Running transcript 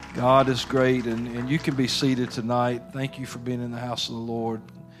God is great, and you can be seated tonight. Thank you for being in the house of the Lord.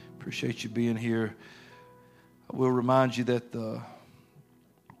 Appreciate you being here. I will remind you that the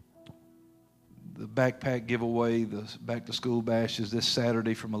backpack giveaway, the back to school bash, is this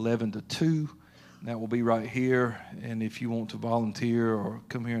Saturday from 11 to 2. That will be right here, and if you want to volunteer or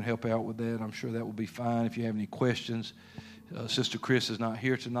come here and help out with that, I'm sure that will be fine. If you have any questions, Sister Chris is not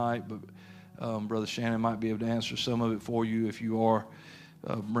here tonight, but Brother Shannon might be able to answer some of it for you if you are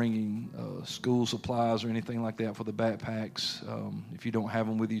bringing school supplies or anything like that for the backpacks. If you don't have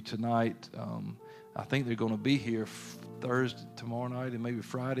them with you tonight, I think they're going to be here Thursday, tomorrow night, and maybe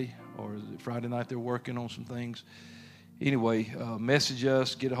Friday, or is it Friday night they're working on some things. Anyway, message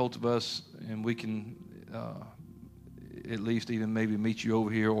us, get a hold of us, and we can at least even maybe meet you over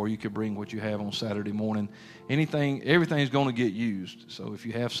here, or you could bring what you have on Saturday morning. Everything's going to get used. So if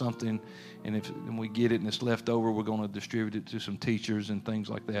you have something, and we get it and it's left over, we're going to distribute it to some teachers and things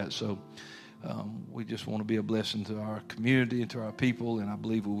like that. So we just want to be a blessing to our community and to our people, and I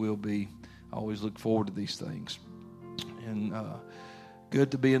believe we will be. I always look forward to these things. And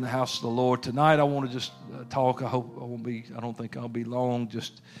good to be in the house of the Lord. Tonight I want to just talk. I don't think I'll be long.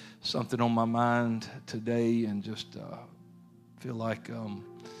 Just something on my mind today, and just feel like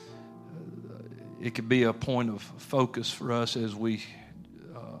it could be a point of focus for us as we,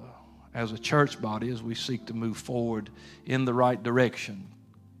 as a church body, as we seek to move forward in the right direction.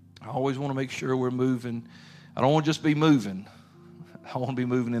 I always want to make sure we're moving. I don't want to just be moving. I want to be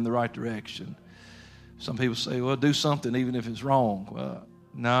moving in the right direction. Some people say, well, do something even if it's wrong. Well,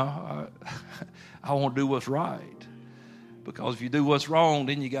 no, I want to do what's right. Because if you do what's wrong,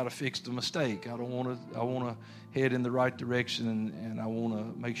 then you got to fix the mistake. I want to head in the right direction, and I want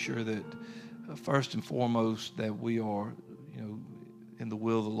to make sure that first and foremost that we are, in the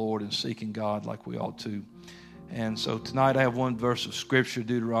will of the Lord and seeking God like we ought to. And so tonight I have one verse of Scripture,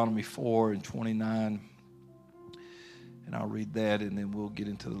 Deuteronomy 4:29, and I'll read that, and then we'll get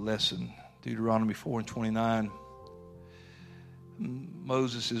into the lesson. Deuteronomy 4:29.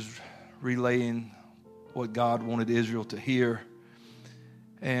 Moses is relaying what God wanted Israel to hear.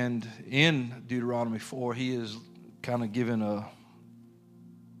 And in Deuteronomy 4, he is kind of given a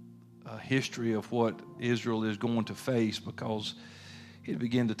history of what Israel is going to face, because he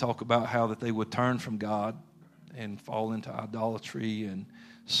began to talk about how that they would turn from God and fall into idolatry and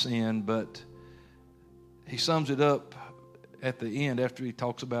sin. But he sums it up at the end after he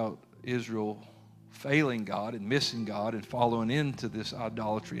talks about Israel failing God and missing God and following into this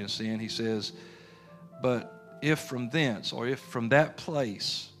idolatry and sin. He says, but if from thence, or if from that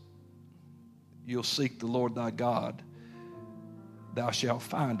place, you'll seek the Lord thy God, thou shalt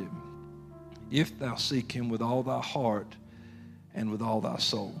find him, if thou seek him with all thy heart and with all thy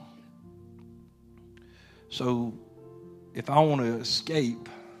soul. So if I want to escape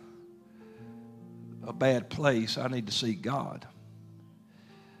a bad place, I need to seek God.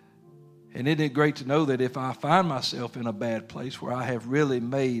 And isn't it great to know that if I find myself in a bad place where I have really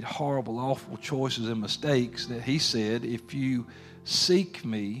made horrible, awful choices and mistakes, that he said, if you seek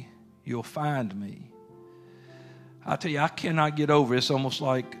me, you'll find me. I tell you, I cannot get over it. It's almost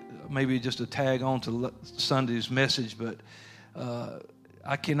like maybe just a tag on to Sunday's message, but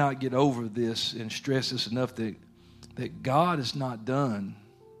I cannot get over this and stress this enough that God is not done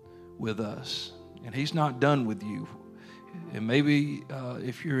with us, and he's not done with you. And maybe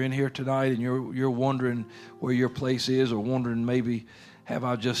if you're in here tonight and you're wondering where your place is, or wondering maybe have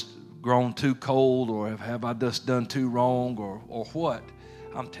I just grown too cold, or have I just done too wrong, or what,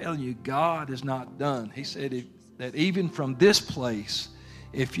 I'm telling you, God is not done. He said that even from this place,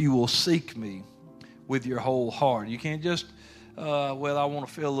 if you will seek me with your whole heart. You can't just, I want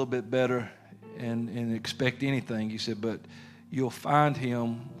to feel a little bit better and expect anything. He said, but you'll find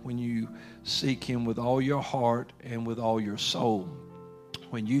him when you seek him with all your heart and with all your soul.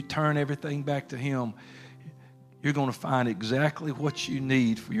 When you turn everything back to him, you're going to find exactly what you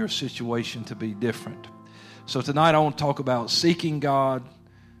need for your situation to be different. So tonight I want to talk about seeking God,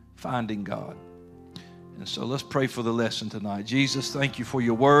 finding God. And so let's pray for the lesson tonight. Jesus, thank you for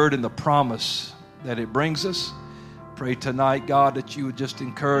your word and the promise that it brings us. Pray tonight, God, that you would just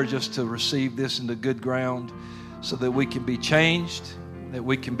encourage us to receive this into good ground, so that we can be changed, that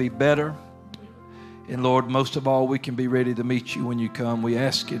we can be better. And Lord, most of all, we can be ready to meet you when you come. We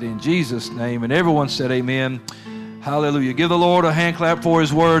ask it in Jesus' name. And everyone said amen. Hallelujah. Give the Lord a hand clap for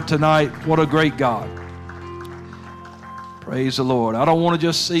his word tonight. What a great God. Praise the Lord. I don't want to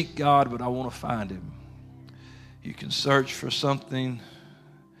just seek God, but I want to find him. You can search for something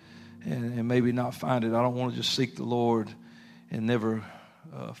and maybe not find it. I don't want to just seek the Lord and never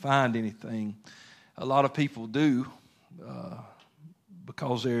find anything. A lot of people do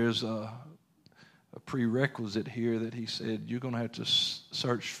because there's a prerequisite here that he said, you're going to have to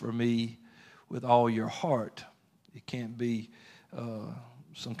search for me with all your heart. It can't be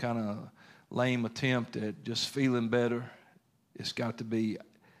some kind of lame attempt at just feeling better. It's got to be,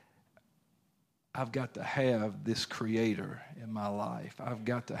 I've got to have this Creator in my life. I've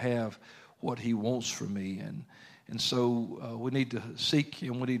got to have what he wants for me. And so we need to seek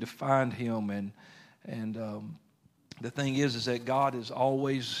him. We need to find him. And the thing is that God is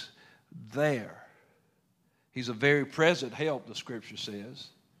always there. He's a very present help, the Scripture says.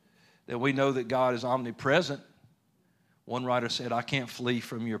 That we know that God is omnipresent. One writer said, I can't flee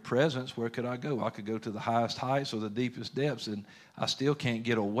from your presence. Where could I go? I could go to the highest heights or the deepest depths, and I still can't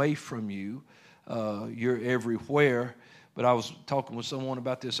get away from you. You're everywhere. But I was talking with someone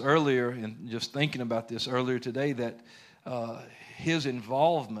about this earlier and just thinking about this earlier today, that his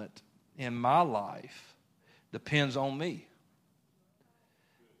involvement in my life depends on me.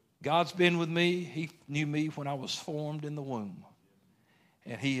 God's been with me. He knew me when I was formed in the womb.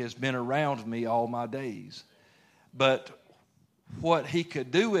 And he has been around me all my days. But what he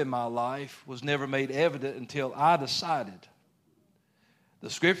could do in my life was never made evident until I decided. The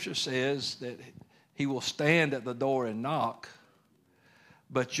Scripture says that he will stand at the door and knock,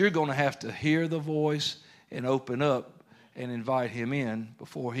 but you're going to have to hear the voice and open up and invite him in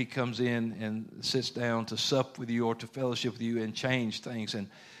before he comes in and sits down to sup with you or to fellowship with you and change things. And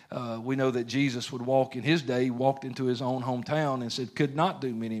we know that Jesus would walk in his day, walked into his own hometown and said could not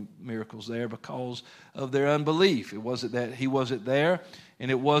do many miracles there because of their unbelief. It wasn't that he wasn't there,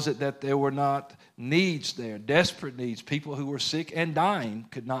 and it wasn't that there were not needs there, desperate needs. People who were sick and dying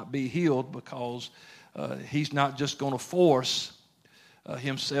could not be healed because he's not just going to force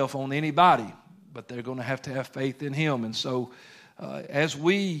himself on anybody, but they're going to have faith in him. And so as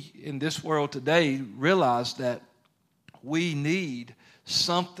we in this world today realize that we need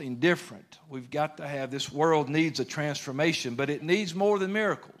something different. We've got to have, this world needs a transformation, but it needs more than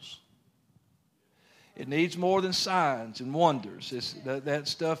miracles. It needs more than signs and wonders. That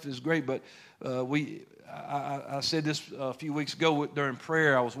stuff is great, but I said this a few weeks ago during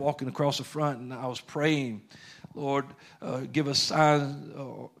prayer. I was walking across the front and I was praying, Lord, give us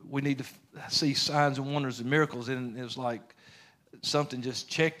signs. We need to see signs and wonders and miracles. And it was like something just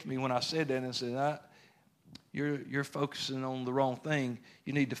checked me when I said that, and said, You're focusing on the wrong thing.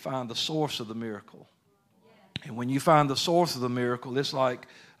 You need to find the source of the miracle. And when you find the source of the miracle, it's like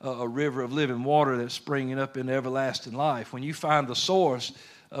a river of living water that's springing up into everlasting life. When you find the source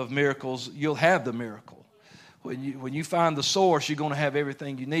of miracles, you'll have the miracle. When you find the source, you're going to have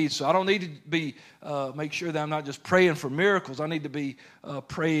everything you need. So I don't need to be make sure that I'm not just praying for miracles. I need to be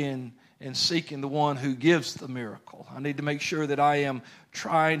praying and seeking the one who gives the miracle. I need to make sure that I am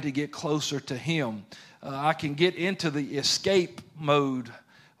trying to get closer to him. I can get into the escape mode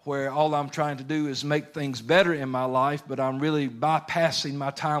where all I'm trying to do is make things better in my life, but I'm really bypassing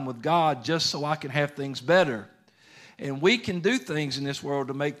my time with God just so I can have things better. And we can do things in this world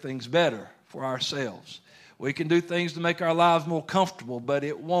to make things better for ourselves. We can do things to make our lives more comfortable, but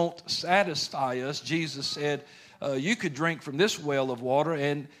it won't satisfy us. Jesus said, you could drink from this well of water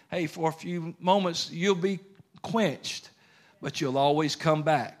and, hey, for a few moments you'll be quenched, but you'll always come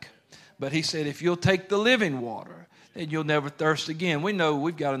back. But he said, if you'll take the living water, then you'll never thirst again. We know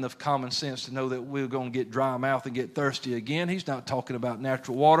we've got enough common sense to know that we're going to get dry mouth and get thirsty again. He's not talking about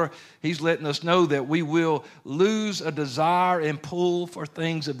natural water. He's letting us know that we will lose a desire and pull for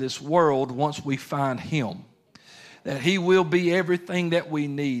things of this world once we find him. That he will be everything that we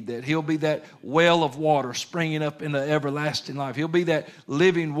need, that he'll be that well of water springing up into everlasting life. He'll be that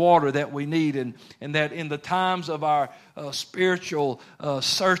living water that we need, and that in the times of our spiritual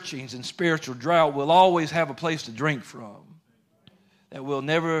searchings and spiritual drought, we'll always have a place to drink from. That we'll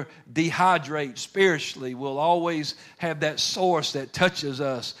never dehydrate spiritually. We'll always have that source that touches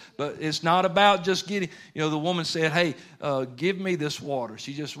us. But it's not about just getting, the woman said, hey, give me this water.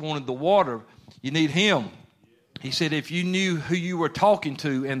 She just wanted the water. You need him. He said, if you knew who you were talking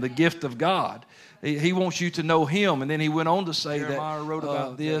to and the gift of God, he wants you to know him. And then he went on to say Jeremiah wrote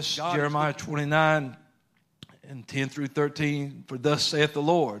about this, Jeremiah 29 and 10 through 13, for thus saith the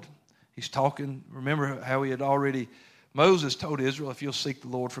Lord. He's talking, remember how he had already, Moses told Israel, if you'll seek the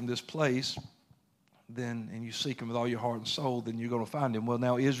Lord from this place, and you seek him with all your heart and soul, then you're going to find him. Well,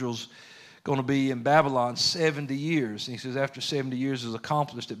 now Israel's going to be in Babylon 70 years. And he says, after 70 years is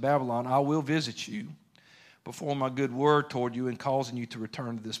accomplished at Babylon, I will visit you, perform my good word toward you, and causing you to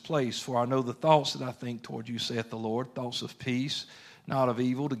return to this place. For I know the thoughts that I think toward you, saith the Lord, thoughts of peace, not of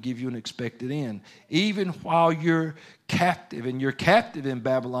evil, to give you an expected end. Even while you're captive, and you're captive in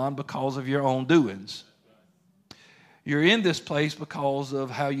Babylon because of your own doings. You're in this place because of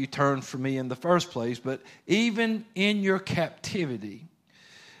how you turned from me in the first place. But even in your captivity,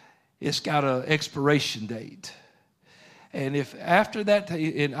 it's got an expiration date. And if after that,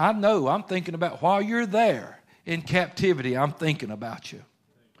 and I know I'm thinking about while you're there in captivity, I'm thinking about you.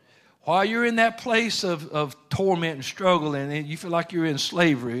 While you're in that place of torment and struggle and you feel like you're in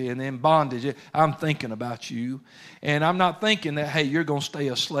slavery and in bondage, I'm thinking about you. And I'm not thinking that, hey, you're going to stay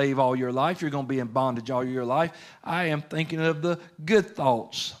a slave all your life. You're going to be in bondage all your life. I am thinking of the good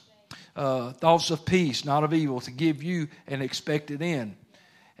thoughts, thoughts of peace, not of evil, to give you an expected end.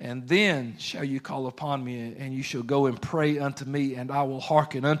 And then shall you call upon me, and you shall go and pray unto me, and I will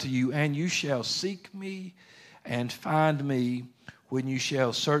hearken unto you, and you shall seek me and find me when you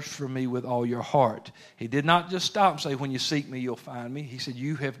shall search for me with all your heart. He did not just stop and say, when you seek me, you'll find me. He said,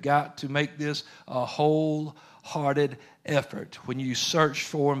 you have got to make this a wholehearted effort. When you search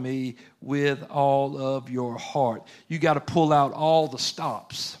for me with all of your heart, you got to pull out all the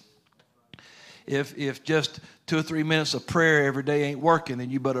stops. If just 2 or 3 minutes of prayer every day ain't working, then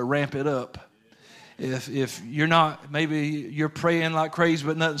you better ramp it up. If you're not, maybe you're praying like crazy,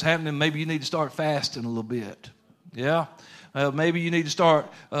 but nothing's happening, maybe you need to start fasting a little bit. Yeah? Maybe you need to start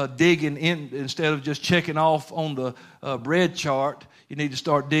digging in instead of just checking off on the bread chart. You need to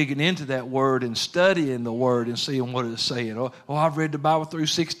start digging into that word and studying the word and seeing what it's saying. Oh, I've read the Bible through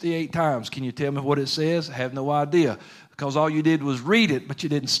 68 times. Can you tell me what it says? I have no idea. Because all you did was read it, but you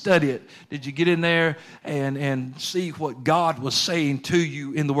didn't study it. Did you get in there and see what God was saying to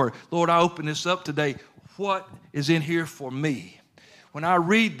you in the Word? Lord, I open this up today. What is in here for me? When I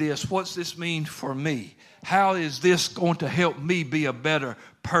read this, what's this mean for me? How is this going to help me be a better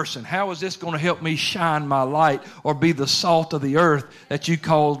person? How is this going to help me shine my light or be the salt of the earth that you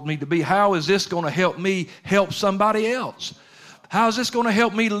called me to be? How is this going to help me help somebody else? How is this going to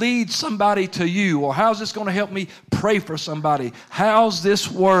help me lead somebody to you? Or how is this going to help me pray for somebody? How's this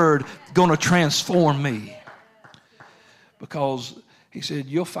word going to transform me? Because he said,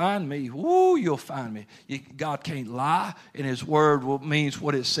 you'll find me. Woo, you'll find me. God can't lie, and his word means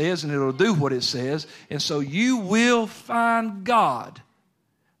what it says, and it'll do what it says. And so you will find God.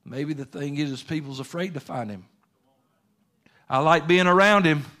 Maybe the thing is people's afraid to find him. I like being around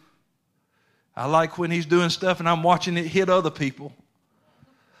him. I like when he's doing stuff and I'm watching it hit other people.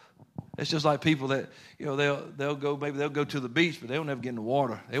 It's just like people that, they'll go to the beach, but they'll never get in the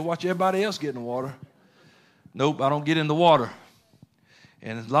water. They watch everybody else get in the water. Nope, I don't get in the water.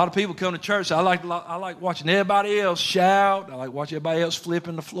 And a lot of people come to church. So I like watching everybody else shout. I like watching everybody else flip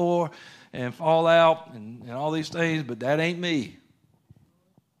in the floor and fall out and all these things, but that ain't me.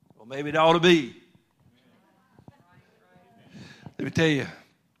 Well, maybe it ought to be. Let me tell you.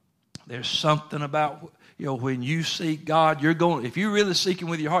 There's something about, when you seek God, if you're really seeking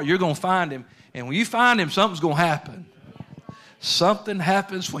with your heart, you're going to find him. And when you find him, something's going to happen. Something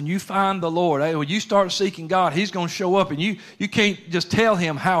happens when you find the Lord. When you start seeking God, he's going to show up. And you can't just tell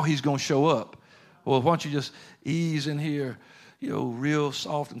him how he's going to show up. Well, why don't you just ease in here, real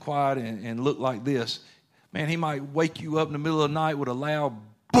soft and quiet and look like this. Man, he might wake you up in the middle of the night with a loud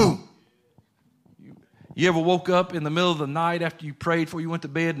boom. You ever woke up in the middle of the night after you prayed before you went to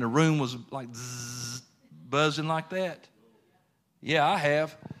bed and the room was like zzz, buzzing like that? Yeah, I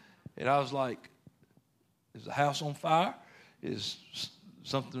have. And I was like, is the house on fire? Is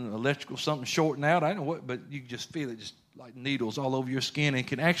something electrical, something shorting out? I don't know what, but you just feel it just like needles all over your skin and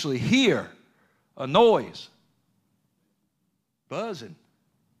can actually hear a noise buzzing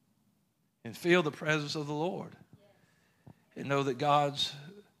and feel the presence of the Lord and know that God's,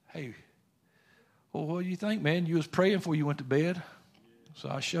 hey, well, what do you think, man? You was praying before you went to bed, so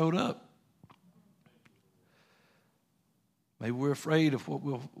I showed up. Maybe we're afraid of what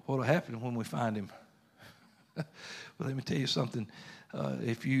will happen when we find him. Well, let me tell you something.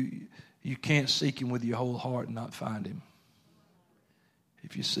 If you can't seek him with your whole heart and not find him.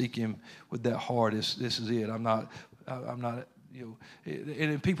 If you seek him with that heart, this is it. I'm not.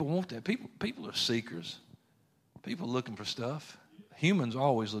 And people want that. People are seekers. People are looking for stuff. Humans are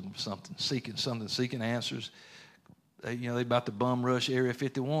always looking for something, seeking answers. They about to bum rush Area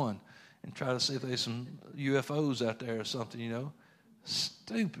 51 and try to see if there's some UFOs out there or something,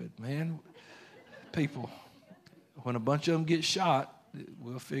 Stupid, man. People, when a bunch of them get shot,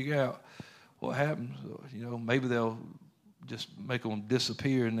 we'll figure out what happens. Maybe they'll just make them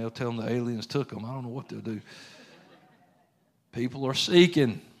disappear and they'll tell them the aliens took them. I don't know what they'll do. People are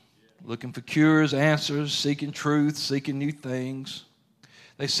seeking, looking for cures, answers, seeking truth, seeking new things.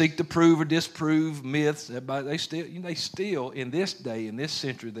 They seek to prove or disprove myths. They still, in this day, in this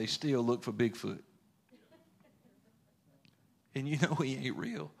century, they still look for Bigfoot. And he ain't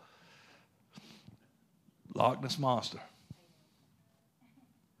real. Loch Ness Monster.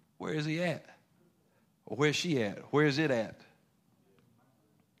 Where is he at? Or where's she at? Where is it at?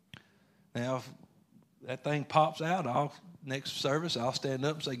 Now, if that thing pops out, next service, I'll stand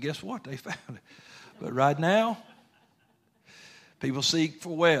up and say, guess what? They found it. But right now, people seek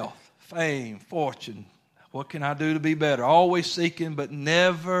for wealth, fame, fortune. What can I do to be better? Always seeking, but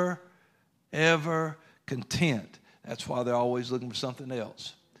never, ever content. That's why they're always looking for something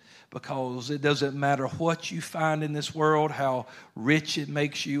else. Because it doesn't matter what you find in this world, how rich it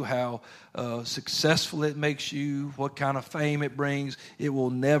makes you, how successful it makes you, what kind of fame it brings, it will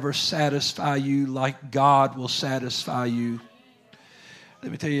never satisfy you like God will satisfy you.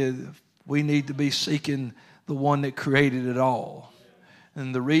 Let me tell you, we need to be seeking the one that created it all.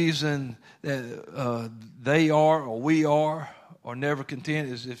 And the reason that they are or we are never content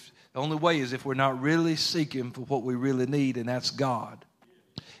is the only way is if we're not really seeking for what we really need, and that's God.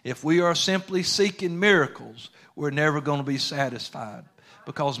 If we are simply seeking miracles, we're never going to be satisfied,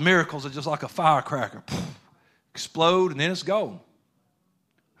 because miracles are just like a firecracker. Explode and then it's gone.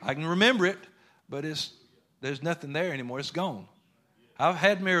 I can remember it, but there's nothing there anymore. It's gone. I've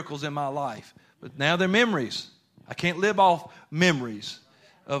had miracles in my life, but now they're memories. I can't live off memories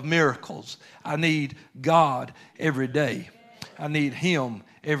of miracles. I need God every day. I need Him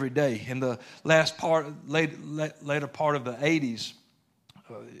every day. In the later part of the 80s,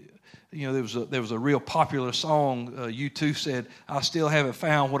 there was a real popular song. U2 said, "I still haven't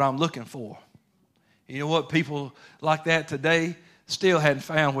found what I'm looking for." You know what? People like that today still hadn't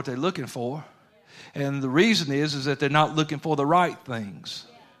found what they're looking for. And the reason is that they're not looking for the right things.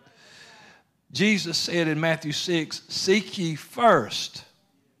 Jesus said in Matthew 6, "Seek ye first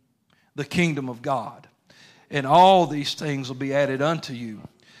the kingdom of God, and all these things will be added unto you."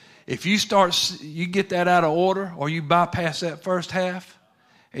 If you get that out of order, or you bypass that first half,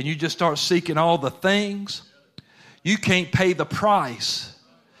 and you just start seeking all the things, you can't pay the price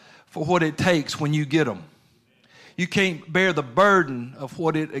for what it takes when you get them. You can't bear the burden of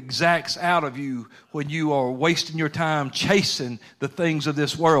what it exacts out of you when you are wasting your time chasing the things of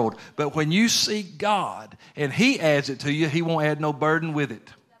this world. But when you seek God and He adds it to you, He won't add no burden with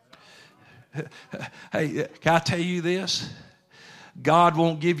it. Hey, can I tell you this? God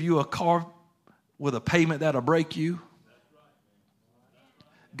won't give you a car with a payment that'll break you.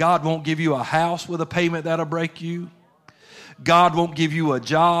 God won't give you a house with a payment that'll break you. God won't give you a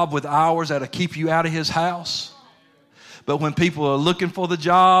job with hours that'll keep you out of His house. But when people are looking for the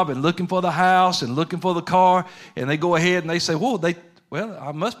job and looking for the house and looking for the car, and they go ahead and they say, well,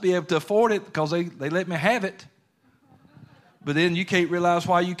 I must be able to afford it because they let me have it. But then you can't realize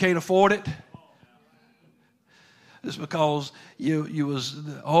why you can't afford it. It's because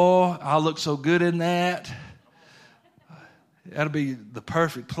I look so good in that. That'll be the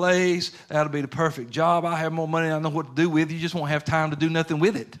perfect place. That'll be the perfect job. I have more money than I know what to do with. You just won't have time to do nothing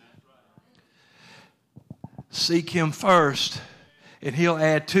with it. Seek Him first, and He'll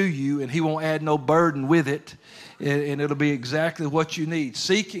add to you, and He won't add no burden with it, and it'll be exactly what you need.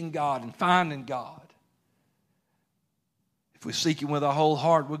 Seeking God and finding God. If we seek Him with our whole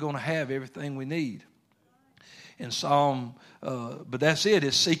heart, we're going to have everything we need. In but that's it.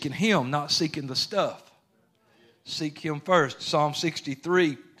 It's seeking Him, not seeking the stuff. Seek Him first. Psalm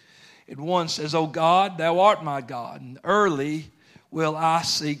 63 and 1 says, "O God, Thou art my God, and early will I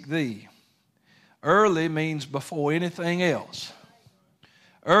seek Thee." Early means before anything else.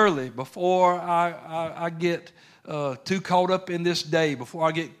 Early, before I get too caught up in this day, before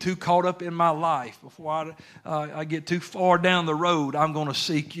I get too caught up in my life, before I get too far down the road, I'm going to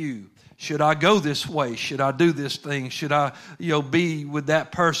seek You. Should I go this way? Should I do this thing? Should I, be with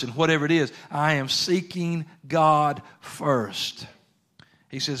that person? Whatever it is, I am seeking God first.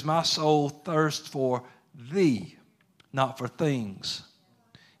 He says, "My soul thirsts for Thee, not for things."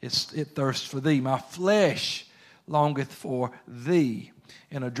 It thirsts for Thee. My flesh longeth for Thee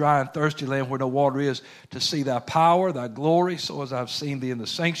in a dry and thirsty land where no water is, to see Thy power, Thy glory, so as I've seen Thee in the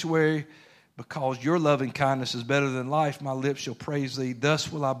sanctuary. Because Your loving kindness is better than life, my lips shall praise Thee.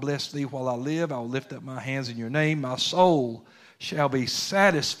 Thus will I bless Thee while I live. I will lift up my hands in Your name. My soul shall be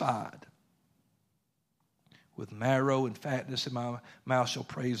satisfied with marrow and fatness, and my mouth shall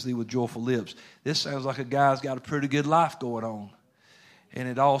praise Thee with joyful lips. This sounds like a guy's got a pretty good life going on. And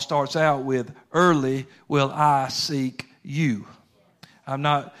it all starts out with, "Early will I seek You." I'm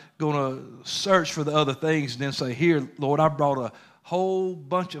not going to search for the other things and then say, "Here, Lord, I brought a whole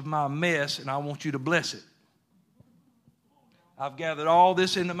bunch of my mess and I want You to bless it. I've gathered all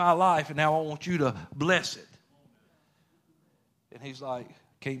this into my life and now I want You to bless it." And He's like,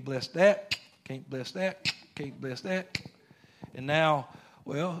 "Can't bless that, can't bless that, can't bless that." And now,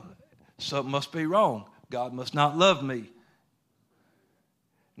 something must be wrong. God must not love me.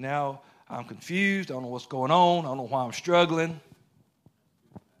 Now I'm confused. I don't know what's going on. I don't know why I'm struggling.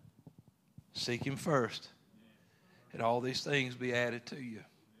 Seek Him first, and all these things be added to you.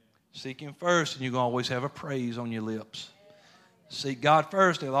 Seek Him first, and you're going to always have a praise on your lips. Seek God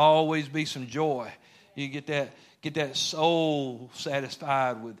first, there'll always be some joy. You get that soul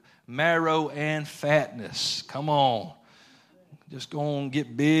satisfied with marrow and fatness. Come on. Just go and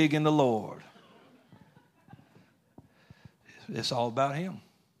get big in the Lord. It's all about Him.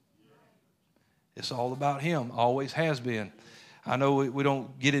 It's all about Him. Always has been. I know we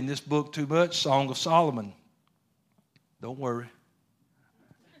don't get in this book too much, Song of Solomon. Don't worry.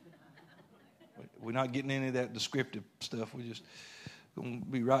 We're not getting any of that descriptive stuff. We're just going to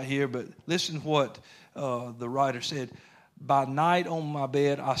be right here. But listen to what the writer said. By night on my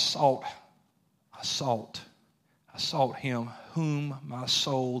bed I sought Him whom my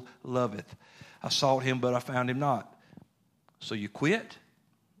soul loveth. I sought Him, but I found Him not. So you quit?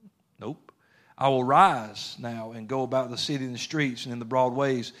 Nope. I will rise now and go about the city and the streets and in the broad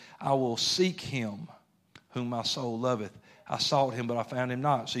ways. I will seek Him whom my soul loveth. I sought Him, but I found Him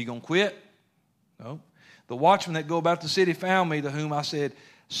not. So you going to quit? No. The watchmen that go about the city found me, to whom I said,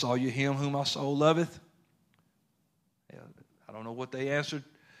 saw you Him whom my soul loveth? I don't know what they answered.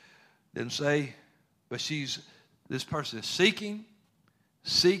 Didn't say. But this person is seeking.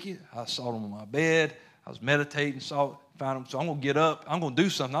 I saw Him on my bed. I was meditating, found Him. So I'm going to get up. I'm going to do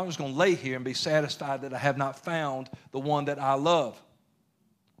something. I'm just going to lay here and be satisfied that I have not found the one that I love.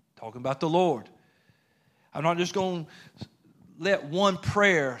 Talking about the Lord. I'm not just going to let one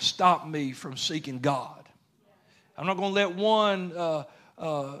prayer stop me from seeking God. I'm not going to let one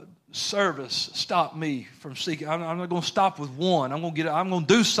service stop me from seeking. I'm not going to stop with one. I'm going to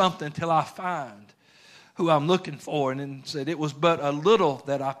do something until I find who I'm looking for. And then said, it was but a little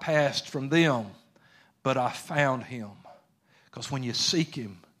that I passed from them, but I found Him. Because when you seek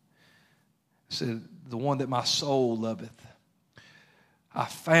Him, it said, the one that my soul loveth. I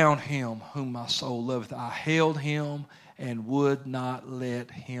found Him whom my soul loveth. I held Him and would not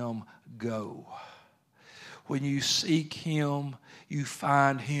let Him go. When you seek Him, you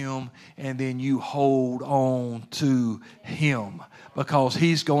find Him, and then you hold on to Him, because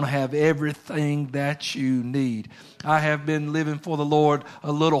He's going to have everything that you need. I have been living for the Lord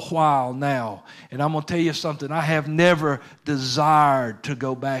a little while now, and I'm going to tell you something. I have never desired to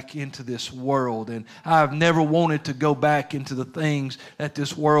go back into this world, and I have never wanted to go back into the things that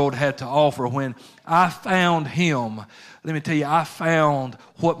this world had to offer. When I found Him, let me tell you, I found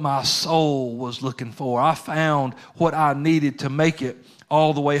what my soul was looking for. I found what I needed to make it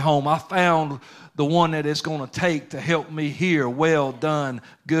all the way home. I found the one that it's going to take to help me hear, well done,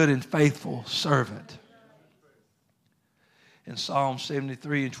 good and faithful servant. In Psalm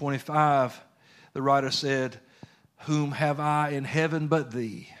 73 and 25, the writer said, whom have I in heaven but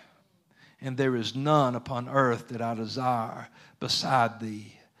Thee? And there is none upon earth that I desire beside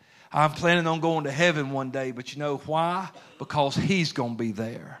Thee. I'm planning on going to heaven one day, but you know why? Because He's going to be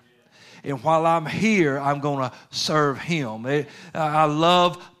there. And while I'm here, I'm going to serve Him. I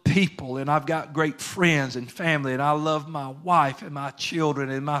love people, and I've got great friends and family, and I love my wife and my children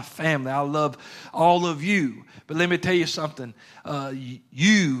and my family. I love all of you. But let me tell you something.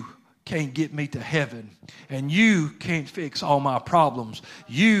 You can't get me to heaven, and you can't fix all my problems.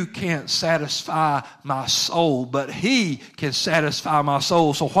 You can't satisfy my soul, but He can satisfy my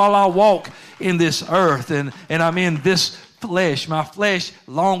soul. So while I walk in this earth and I'm in this flesh, my flesh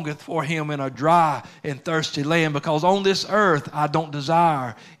longeth for Him in a dry and thirsty land, because on this earth I don't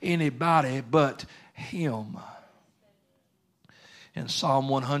desire anybody but Him. In Psalm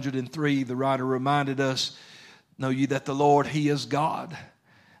 103, the writer reminded us, know ye that the Lord, He is God.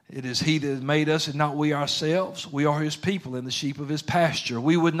 It is He that has made us and not we ourselves. We are His people and the sheep of His pasture.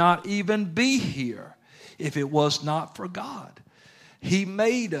 We would not even be here if it was not for God. He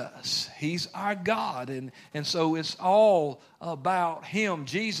made us. He's our God. And so it's all about Him.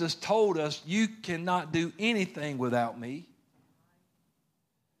 Jesus told us, you cannot do anything without me.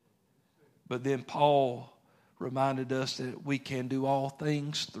 But then Paul reminded us that we can do all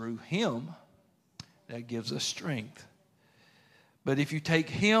things through Him that gives us strength. But if you take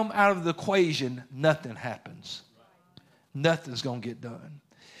Him out of the equation, nothing happens. Nothing's going to get done.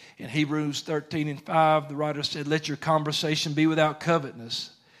 In Hebrews 13 and 5, the writer said, let your conversation be without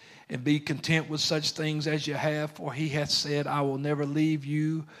covetousness, and be content with such things as you have, for He hath said, I will never leave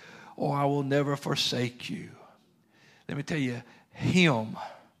you, or I will never forsake you. Let me tell you, Him,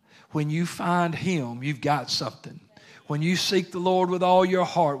 when you find Him, you've got something. When you seek the Lord with all your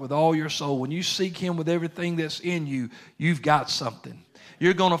heart, with all your soul, when you seek Him with everything that's in you, you've got something.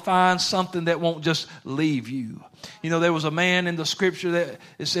 you're going to find something that won't just leave you. You know, there was a man in the scripture that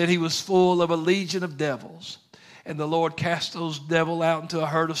it said he was full of a legion of devils. And the Lord cast those devils out into a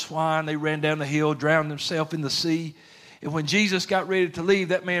herd of swine. They ran down the hill, drowned themselves in the sea. And when Jesus got ready to leave,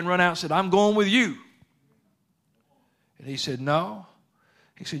 that man run out and said, I'm going with you. And he said, no.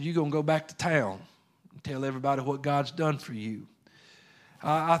 He said, you're going to go back to town and tell everybody what God's done for you.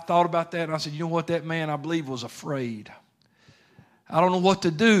 I thought about that, and I said, you know what, that man, I believe, was afraid. I don't know what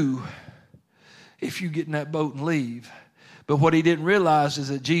to do if you get in that boat and leave. But what he didn't realize is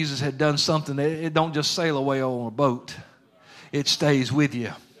that Jesus had done something that it don't just sail away on a boat. It stays with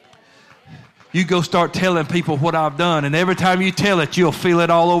you. You go start telling people what I've done, and every time you tell it, you'll feel it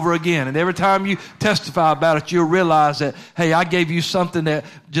all over again. And every time you testify about it, you'll realize that, hey, I gave you something that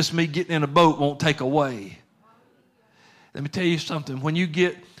just me getting in a boat won't take away. Let me tell you something. When you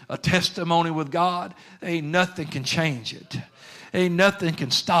get a testimony with God, ain't nothing can change it. Ain't nothing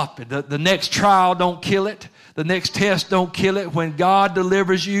can stop it. The next trial don't kill it. The next test don't kill it. When God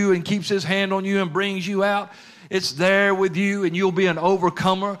delivers you and keeps his hand on you and brings you out, it's there with you, and you'll be an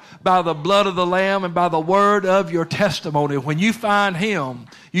overcomer by the blood of the Lamb and by the word of your testimony. When you find him,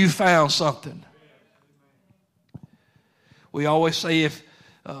 you found something. We always say if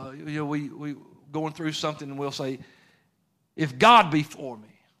we going through something, and we'll say, if God be for me,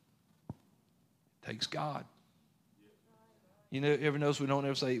 it takes God. You know, ever notice we don't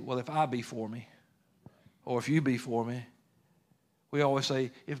ever say, well, if I be for me, or if you be for me. We always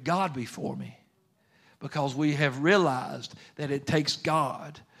say, if God be for me, because we have realized that it takes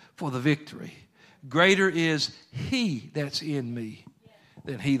God for the victory. Greater is he that's in me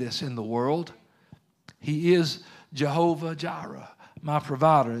than he that's in the world. He is Jehovah Jireh, my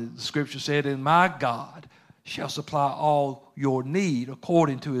provider. The scripture said, and my God shall supply all your need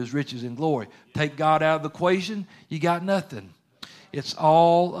according to his riches and glory. Take God out of the equation, you got nothing. It's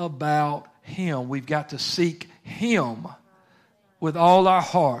all about him. We've got to seek him with all our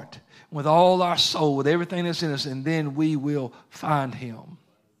heart, with all our soul, with everything that's in us, and then we will find him.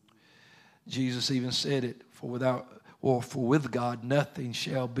 Jesus even said it, for with God nothing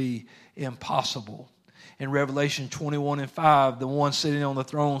shall be impossible. In Revelation 21:5, the one sitting on the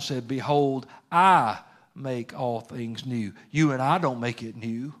throne said, behold, I make all things new. You and I don't make it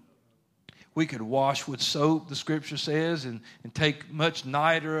new. We could wash with soap, the scripture says, and take much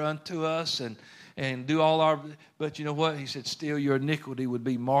niter unto us and do all our, but you know what? He said, still your iniquity would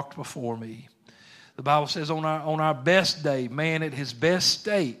be marked before me. The Bible says on our best day, man at his best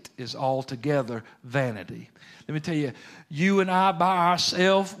state is altogether vanity. Let me tell you, you and I by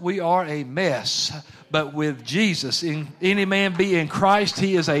ourselves, we are a mess. But with Jesus, in any man be in Christ,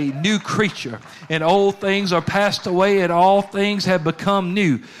 he is a new creature. And old things are passed away and all things have become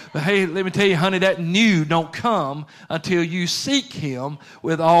new. But hey, let me tell you, honey, that new don't come until you seek him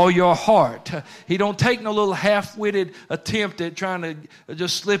with all your heart. He don't take no little half-witted attempt at trying to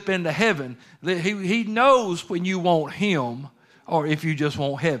just slip into heaven. He knows when you want him or if you just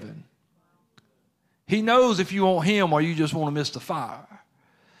want heaven. He knows if you want him or you just want to miss the fire.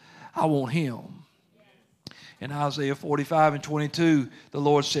 I want him. In Isaiah 45:22, the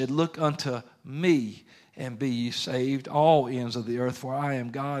Lord said, look unto me and be ye saved, all ends of the earth, for I am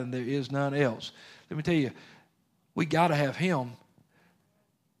God and there is none else. Let me tell you, we got to have him.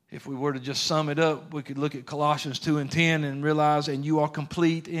 If we were to just sum it up, we could look at Colossians 2:10 and realize, and you are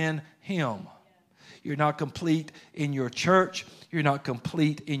complete in him. You're not complete in your church. You're not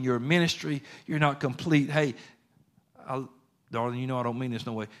complete in your ministry. You're not complete. Hey, darling, you know I don't mean this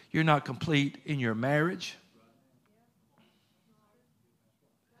no way. You're not complete in your marriage.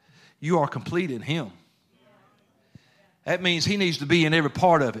 You are complete in him. That means he needs to be in every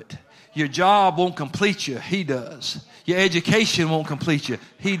part of it. Your job won't complete you. He does. Your education won't complete you.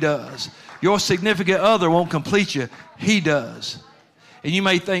 He does. Your significant other won't complete you. He does. And you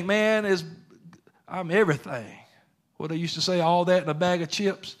may think, man, I'm everything. What they used to say, all that in a bag of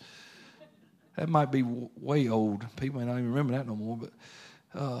chips. That might be way old. People may not even remember that no more.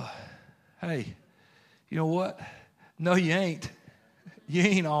 But hey, you know what? No, you ain't. You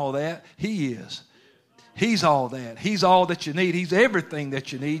ain't all that. He is. He's all that. He's all that you need. He's everything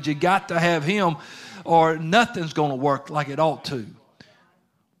that you need. You got to have him or nothing's going to work like it ought to.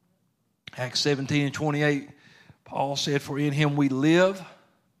 Acts 17:28, Paul said, for in him we live,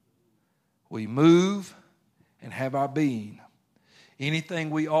 we move, and have our being. Anything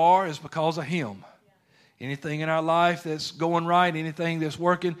we are is because of him. Anything in our life that's going right, anything that's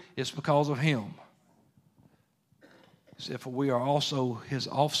working, it's because of him. He said, for we are also his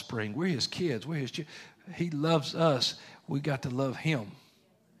offspring. We're his kids. He loves us. We got to love him.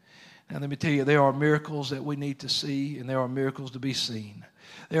 Now, let me tell you, there are miracles that we need to see, and there are miracles to be seen.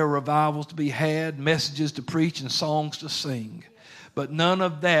 There are revivals to be had, messages to preach, and songs to sing. But none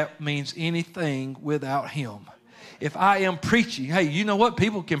of that means anything without Him. If I am preaching, hey, you know what?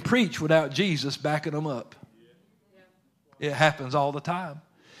 People can preach without Jesus backing them up. It happens all the time.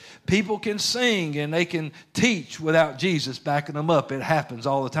 People can sing and they can teach without Jesus backing them up. It happens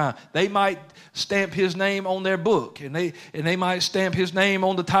all the time. They might stamp His name on their book, and they might stamp His name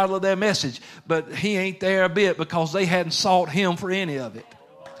on the title of their message, but He ain't there a bit because they hadn't sought Him for any of it.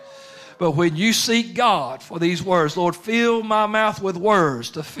 But when you seek God for these words, Lord, fill my mouth with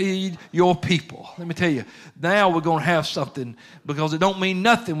words to feed your people. Let me tell you, now we're going to have something, because it don't mean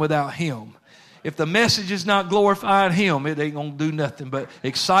nothing without Him. If the message is not glorifying Him, it ain't going to do nothing but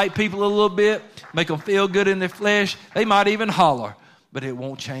excite people a little bit, make them feel good in their flesh. They might even holler, but it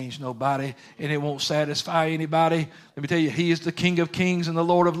won't change nobody, and it won't satisfy anybody. Let me tell you, He is the King of Kings and the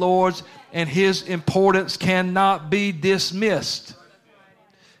Lord of Lords, and His importance cannot be dismissed.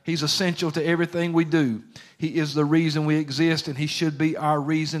 He's essential to everything we do. He is the reason we exist, and He should be our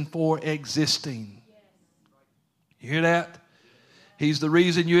reason for existing. You hear that? He's the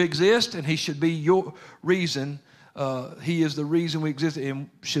reason you exist, and He should be your reason. He is the reason we exist,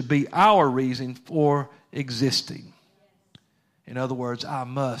 and should be our reason for existing. In other words, I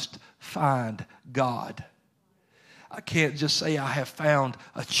must find God. I can't just say I have found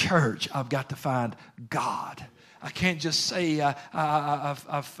a church. I've got to find God. I can't just say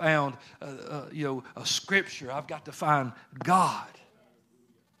I've found a scripture. I've got to find God.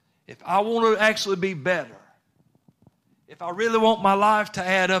 If I want to actually be better, if I really want my life to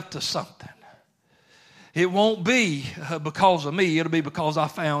add up to something, it won't be because of me. It'll be because I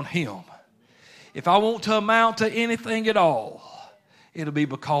found Him. If I want to amount to anything at all, it'll be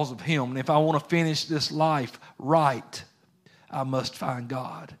because of Him. And if I want to finish this life right, I must find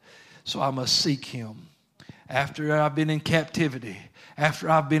God. So I must seek Him. After I've been in captivity, after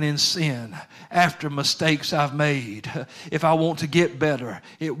I've been in sin, after mistakes I've made, if I want to get better,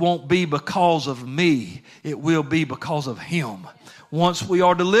 it won't be because of me. It will be because of Him. Once we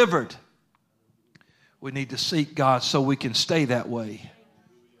are delivered, we need to seek God so we can stay that way.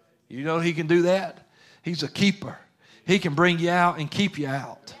 You know He can do that? He's a keeper. He can bring you out and keep you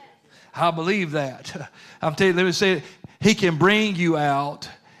out. I believe that. I'm telling you, let me say it. He can bring you out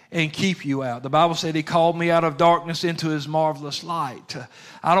and keep you out. The Bible said He called me out of darkness into His marvelous light.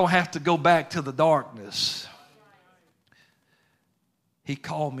 I don't have to go back to the darkness. He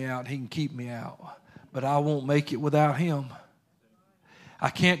called me out. He can keep me out. But I won't make it without Him. I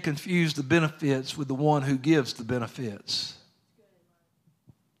can't confuse the benefits with the one who gives the benefits.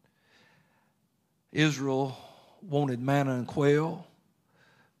 Israel wanted manna and quail.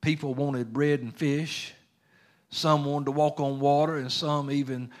 People wanted bread and fish. Some wanted to walk on water, and some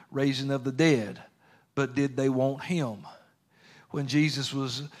even raising of the dead. But did they want Him? When Jesus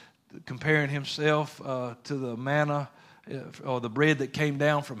was comparing Himself to the manna or the bread that came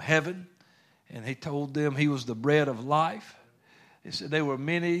down from heaven, and He told them He was the bread of life, He said there were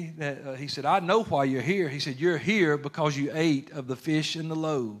many that He said, I know why you're here. He said, you're here because you ate of the fish and the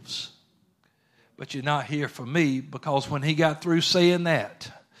loaves. But you're not here for me, because when He got through saying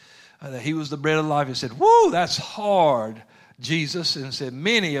that He was the bread of life, He said, whoo, that's hard, Jesus. And said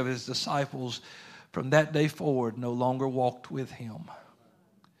many of His disciples from that day forward no longer walked with Him.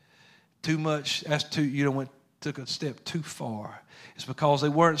 Too much, took a step too far. It's because they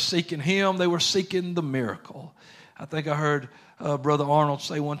weren't seeking Him, they were seeking the miracle. I think I heard Brother Arnold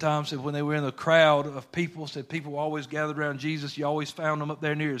say one time, said when they were in the crowd of people, said people always gathered around Jesus, you always found them up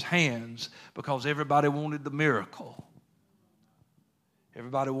there near His hands because everybody wanted the miracle.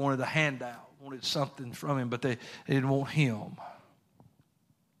 Everybody wanted a handout, wanted something from Him, but they didn't want Him.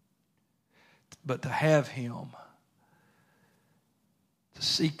 But to have Him, to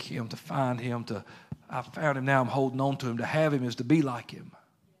seek Him, to find Him, I found Him, now I'm holding on to Him. To have Him is to be like Him.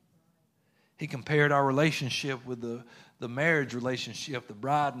 He compared our relationship with the marriage relationship, the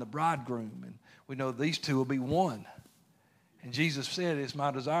bride and the bridegroom. And we know these two will be one. And Jesus said, it's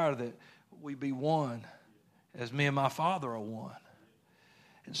my desire that we be one as me and my Father are one.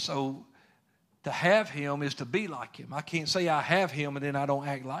 And so to have Him is to be like Him. I can't say I have Him and then I don't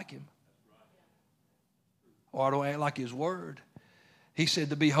act like Him. Or I don't act like His Word. He said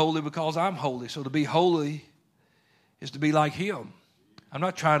to be holy because I'm holy. So to be holy is to be like Him. I'm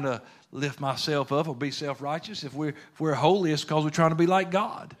not trying to lift myself up or be self-righteous. If we're holy, it's because we're trying to be like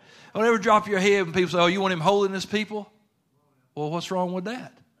God. Don't ever drop your head when people say, oh, you want Him holiness, people? Well, what's wrong with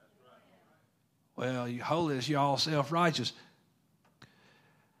that? Well, you holiness, you're all self-righteous.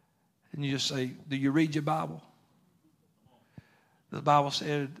 And you just say, do you read your Bible? The Bible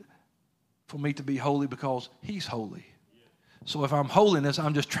said for me to be holy because he's holy. So if I'm holiness,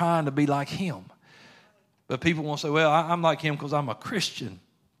 I'm just trying to be like him. But people won't say, well, I'm like him because I'm a Christian.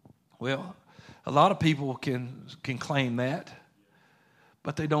 Well, a lot of people can claim that,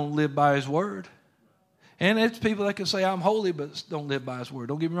 but they don't live by his word. And it's people that can say, I'm holy, but don't live by his word.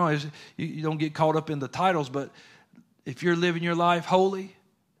 Don't get me wrong. You don't get caught up in the titles, but if you're living your life holy,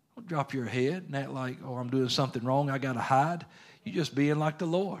 don't drop your head and act like, oh, I'm doing something wrong, I got to hide. You're just being like the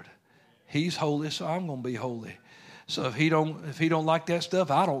Lord. He's holy, so I'm going to be holy. So if he don't like that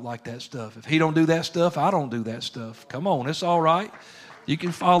stuff, I don't like that stuff. If he don't do that stuff, I don't do that stuff. Come on, it's all right. You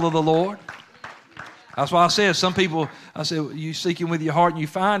can follow the Lord. That's why I said you seek him with your heart and you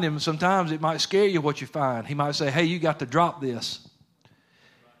find him. Sometimes it might scare you what you find. He might say, hey, you got to drop this.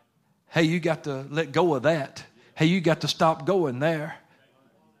 Hey, you got to let go of that. Hey, you got to stop going there.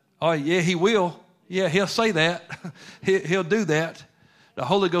 Oh, yeah, he will. Yeah, he'll say that. He'll do that. The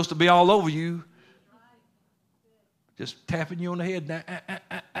Holy Ghost will be all over you. Just tapping you on the head.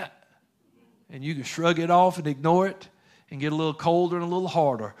 And you can shrug it off and ignore it and get a little colder and a little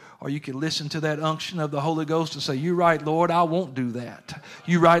harder. Or you can listen to that unction of the Holy Ghost and say, you're right, Lord, I won't do that.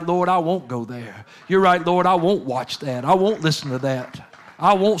 You're right, Lord, I won't go there. You're right, Lord, I won't watch that. I won't listen to that.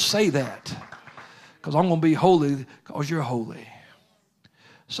 I won't say that. Because I'm going to be holy because you're holy.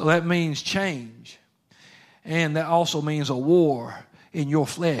 So that means change. And that also means a war in your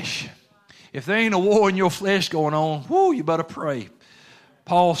flesh. If there ain't a war in your flesh going on, you better pray.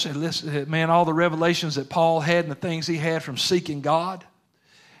 Paul said, listen, man, all the revelations that Paul had and the things he had from seeking God.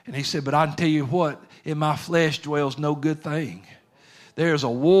 And he said, but I can tell you what, in my flesh dwells no good thing. There's a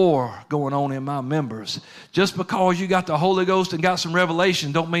war going on in my members. Just because you got the Holy Ghost and got some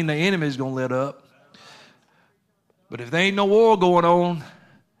revelation don't mean the enemy's going to let up. But if there ain't no war going on,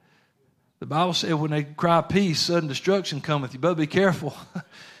 the Bible said when they cry peace, sudden destruction cometh. You better be careful.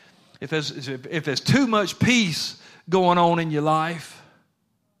 If there's too much peace going on in your life,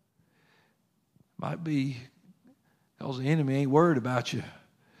 it might be because the enemy ain't worried about you.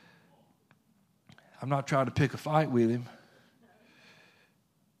 I'm not trying to pick a fight with him.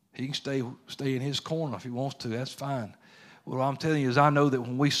 He can stay in his corner if he wants to. That's fine. What I'm telling you is I know that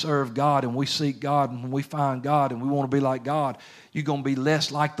when we serve God and we seek God and when we find God and we want to be like God, you're going to be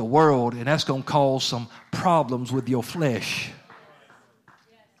less like the world, and that's going to cause some problems with your flesh.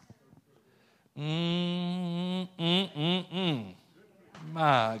 My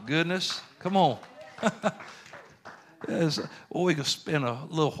goodness. Come on. We could spend a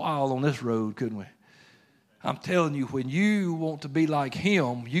little while on this road, couldn't we? I'm telling you, when you want to be like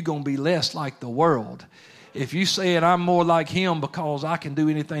him, you're going to be less like the world. If you say I'm more like him because I can do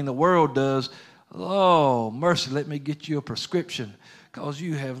anything the world does, oh, mercy, let me get you a prescription because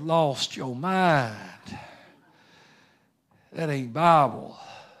you have lost your mind. That ain't Bible.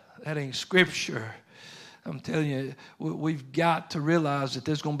 That ain't Scripture. I'm telling you, we've got to realize that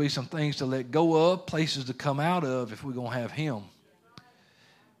there's going to be some things to let go of, places to come out of if we're going to have him.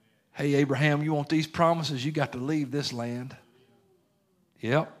 Hey, Abraham, you want these promises? You got to leave this land.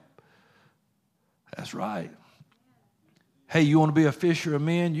 Yep. That's right. Hey, you want to be a fisher of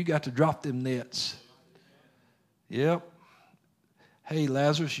men? You got to drop them nets. Yep. Hey,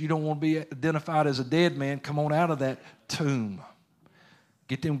 Lazarus, you don't want to be identified as a dead man? Come on out of that tomb.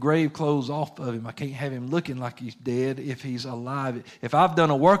 Get them grave clothes off of him. I can't have him looking like he's dead if he's alive. If I've done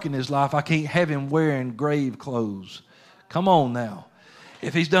a work in his life, I can't have him wearing grave clothes. Come on now.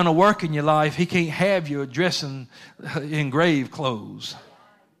 If he's done a work in your life, he can't have you dressing in grave clothes.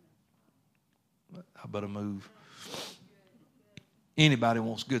 I better move. Anybody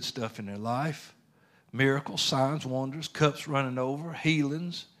wants good stuff in their life. Miracles, signs, wonders, cups running over,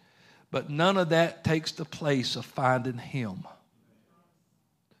 healings. But none of that takes the place of finding him.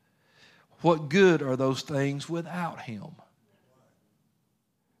 What good are those things without him?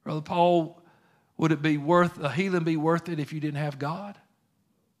 Brother Paul, would it be worth a healing be worth it if you didn't have God?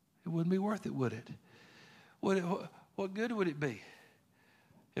 It wouldn't be worth it, would it? What good would it be?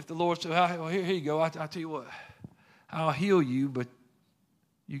 If the Lord said, well, here you go, I tell you what, I'll heal you, but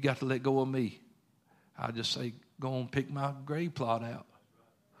you got to let go of me. I just say, go and pick my grave plot out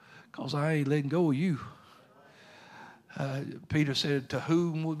because I ain't letting go of you. Peter said, to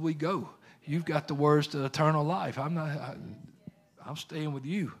whom would we go? You've got the words to eternal life. I'm staying with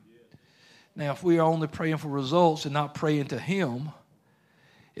you. Now, if we are only praying for results and not praying to him,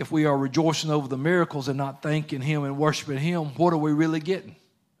 if we are rejoicing over the miracles and not thanking him and worshiping him, what are we really getting?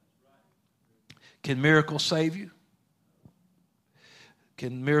 Can miracles save you?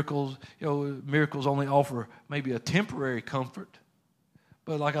 Can miracles only offer maybe a temporary comfort?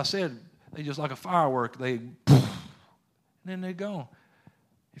 But like I said, they just like a firework. And then they're gone.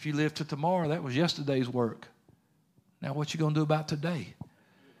 If you live to tomorrow, that was yesterday's work. Now what you going to do about today?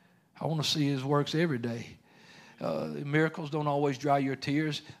 I want to see his works every day. Miracles don't always dry your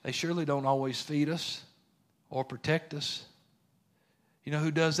tears. They surely don't always feed us or protect us. You know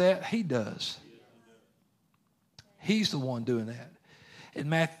who does that? He does. He's the one doing that. In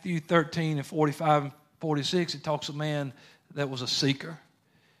Matthew 13 and 45 and 46, it talks of a man that was a seeker.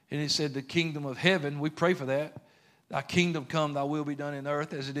 And it said the kingdom of heaven, we pray for that. Thy kingdom come, thy will be done in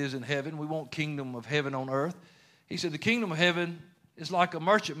earth as it is in heaven. We want kingdom of heaven on earth. He said the kingdom of heaven is like a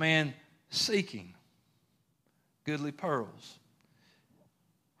merchant man seeking goodly pearls.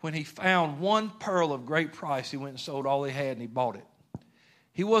 When he found one pearl of great price, he went and sold all he had and he bought it.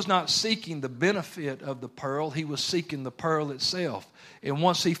 He was not seeking the benefit of the pearl. He was seeking the pearl itself. And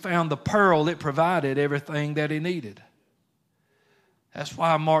once he found the pearl, it provided everything that he needed. That's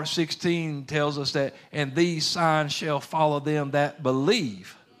why Mark 16 tells us that, and these signs shall follow them that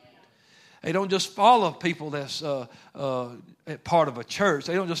believe. They don't just follow people that's part of a church.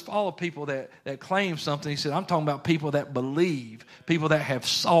 They don't just follow people that claim something. He said, I'm talking about people that believe, people that have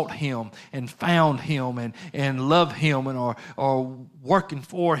sought him and found him and love him and are working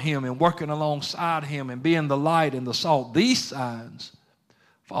for him and working alongside him and being the light and the salt. These signs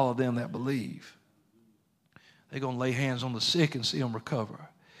follow them that believe. They're going to lay hands on the sick and see them recover.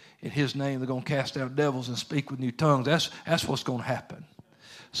 In his name, they're going to cast out devils and speak with new tongues. That's what's going to happen.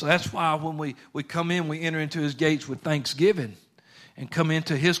 So that's why when we come in, we enter into his gates with thanksgiving and come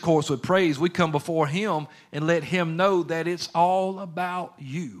into his courts with praise. We come before him and let him know that it's all about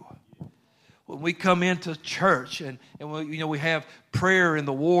you. When we come into church and we have prayer in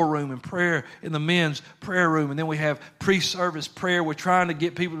the war room and prayer in the men's prayer room, and then we have pre-service prayer. We're trying to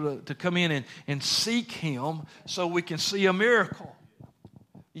get people to come in and seek him so we can see a miracle.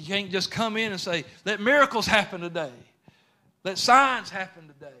 You can't just come in and say, let miracles happen today. Let signs happen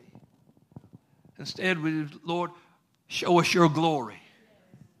today. Instead, Lord, show us your glory.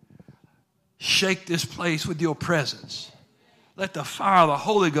 Shake this place with your presence. Let the fire of the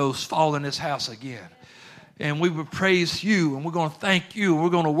Holy Ghost fall in this house again. And we will praise you, and we're going to thank you, and we're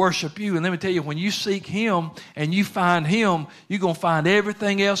going to worship you. And let me tell you, when you seek him and you find him, you're going to find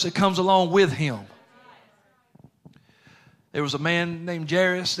everything else that comes along with him. There was a man named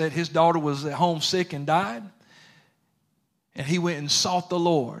Jairus that his daughter was at home sick and died. And he went and sought the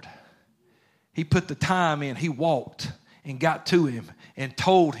Lord. He put the time in. He walked and got to him and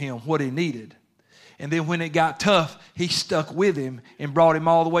told him what he needed. And then when it got tough, he stuck with him and brought him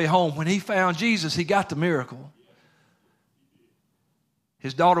all the way home. When he found Jesus, he got the miracle.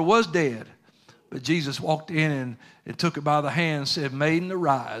 His daughter was dead, but Jesus walked in and took her by the hand and said, Maiden,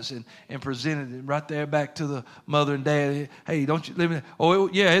 arise, and presented it right there back to the mother and dad. Hey, don't you live in?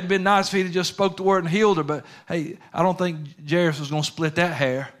 It'd been nice if he'd just spoke the word and healed her, but hey, I don't think Jairus was going to split that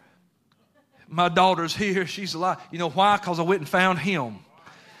hair. My daughter's here. She's alive. You know why? Because I went and found him.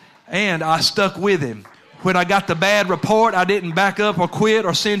 And I stuck with him. When I got the bad report, I didn't back up or quit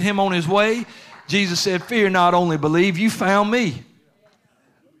or send him on his way. Jesus said, fear not, only believe. You found me.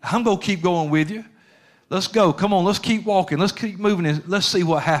 I'm going to keep going with you. Let's go. Come on, let's keep walking. Let's keep moving. Let's see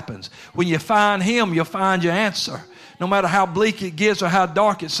what happens. When you find him, you'll find your answer. No matter how bleak it gets or how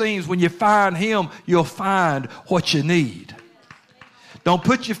dark it seems, when you find him, you'll find what you need. Don't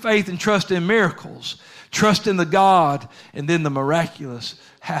put your faith and trust in miracles. Trust in the God, and then the miraculous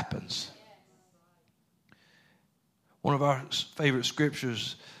happens. One of our favorite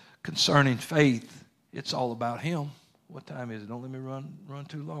scriptures concerning faith, it's all about him. What time is it? Don't let me run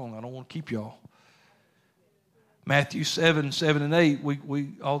too long. I don't want to keep y'all. Matthew 7 and 8,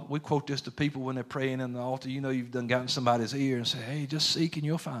 we quote this to people when they're praying in the altar. You know you've done gotten somebody's ear and say, hey, just seek and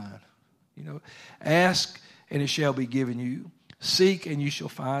you'll find. You know, ask and it shall be given you. Seek and you shall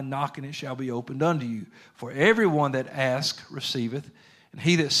find. Knock and it shall be opened unto you. For everyone that asketh receiveth, and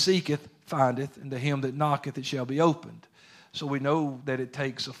he that seeketh findeth, and to him that knocketh it shall be opened. So we know that it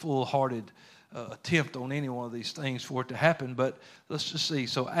takes a full-hearted attempt on any one of these things for it to happen, but let's just see.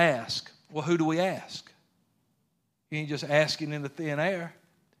 So ask. Well, who do we ask? You ain't just asking in the thin air.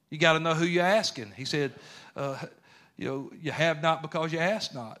 You got to know who you're asking. He said, you have not because you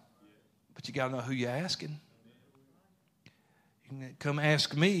ask not. But you got to know who you're asking. You can come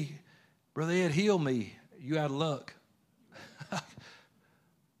ask me, Brother Ed, heal me. You out of luck.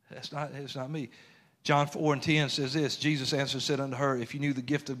 That's not me. John 4:10 says this, Jesus answered, said unto her, if you knew the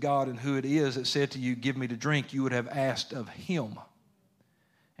gift of God and who it is that said to you, give me to drink, you would have asked of him,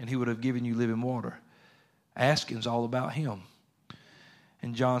 and he would have given you living water. Asking is all about him.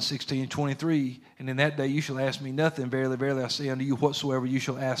 In John 16:23, and in that day you shall ask me nothing. Verily, verily, I say unto you, whatsoever you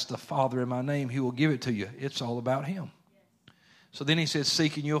shall ask the Father in my name, he will give it to you. It's all about him. So then he says,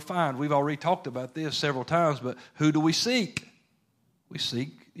 seek and you'll find. We've already talked about this several times, but who do we seek? We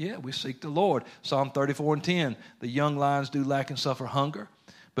seek the Lord. Psalm 34:10, the young lions do lack and suffer hunger,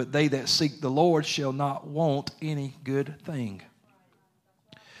 but they that seek the Lord shall not want any good thing.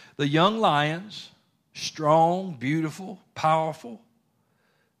 The young lions, strong, beautiful, powerful,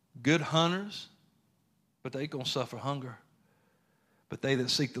 good hunters, but they going to suffer hunger. But they that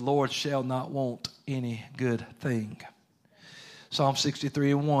seek the Lord shall not want any good thing. Psalm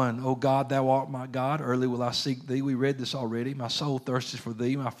 63:1, O God, thou art my God, early will I seek thee. We read this already. My soul thirsteth for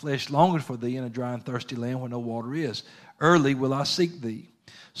thee, my flesh longeth for thee in a dry and thirsty land where no water is. Early will I seek thee.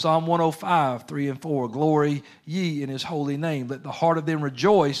 Psalm 105:3-4, glory ye in his holy name. Let the heart of them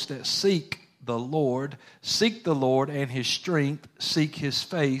rejoice that seek the Lord. Seek the Lord and his strength. Seek his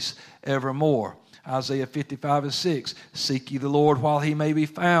face evermore. Isaiah 55:6, seek ye the Lord while he may be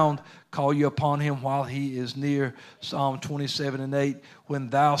found. Call you upon him while he is near. Psalm 27:8, when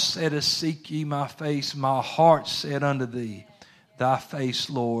thou saidst, seek ye my face, my heart said unto thee, thy face,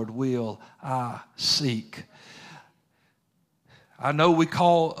 Lord, will I seek. I know we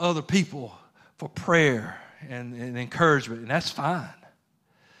call other people for prayer and encouragement, and that's fine.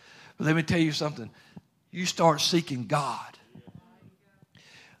 But let me tell you something. You start seeking God.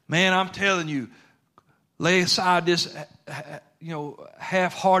 Man, I'm telling you, lay aside this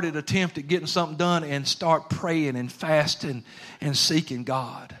half-hearted attempt at getting something done and start praying and fasting and seeking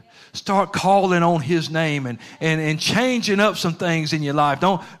God. Start calling on his name and changing up some things in your life.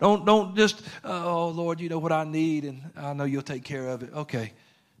 Don't just, oh, Lord, you know what I need, and I know you'll take care of it. Okay.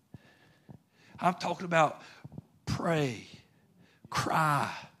 I'm talking about pray,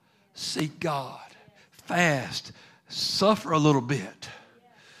 cry, seek God, fast, suffer a little bit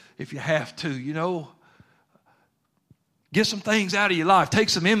if you have to, Get some things out of your life. Take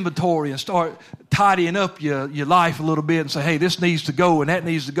some inventory and start tidying up your life a little bit and say, hey, this needs to go and that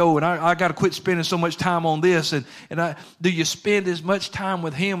needs to go. And I got to quit spending so much time on this. Do you spend as much time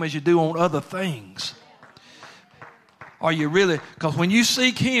with him as you do on other things? Are you really? Because when you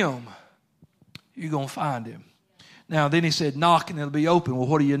seek him, you're going to find him. Now, then he said, knock and it'll be open. Well,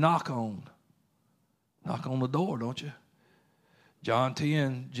 what do you knock on? Knock on the door, don't you? John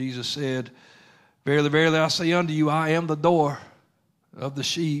 10, Jesus said, verily, verily, I say unto you, I am the door of the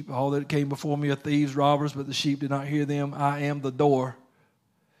sheep. All that came before me are thieves, robbers, but the sheep did not hear them. I am the door.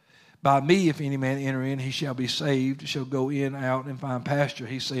 By me, if any man enter in, he shall be saved, shall go in, out, and find pasture.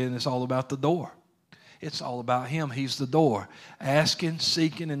 He's saying it's all about the door. It's all about him. He's the door. Asking,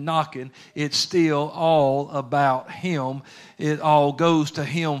 seeking, and knocking, it's still all about him. It all goes to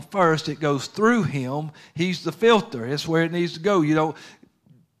him first. It goes through him. He's the filter. It's where it needs to go. You don't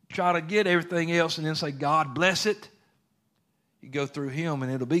try to get everything else and then say, God bless it. You go through him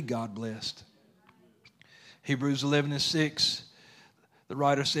and it'll be God blessed. Hebrews 11:6, the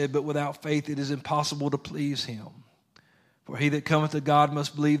writer said, but without faith it is impossible to please him. For he that cometh to God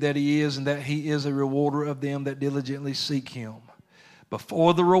must believe that he is, and that he is a rewarder of them that diligently seek him.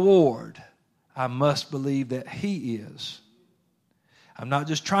 Before the reward, I must believe that he is. I'm not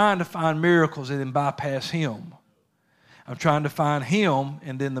just trying to find miracles and then bypass him. I'm trying to find him,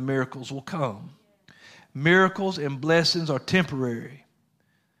 and then the miracles will come. Miracles and blessings are temporary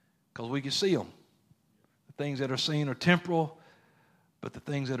because we can see them. The things that are seen are temporal, but the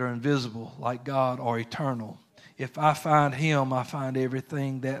things that are invisible, like God, are eternal. If I find him, I find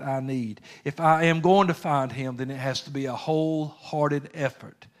everything that I need. If I am going to find him, then it has to be a wholehearted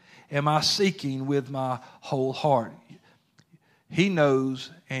effort. Am I seeking with my whole heart? He knows,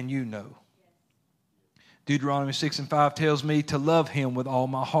 and you know. Deuteronomy 6:5 tells me to love him with all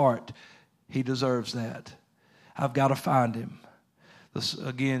my heart. He deserves that. I've got to find him. This,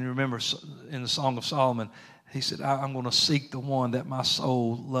 again, remember in the Song of Solomon, he said, I'm going to seek the one that my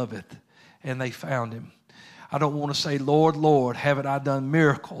soul loveth. And they found him. I don't want to say, Lord, Lord, haven't I done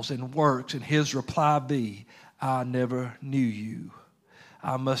miracles and works? And his reply be, I never knew you.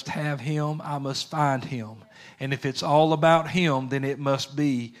 I must have him. I must find him. And if it's all about him, then it must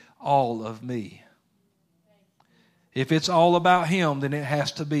be all of me. If it's all about him, then it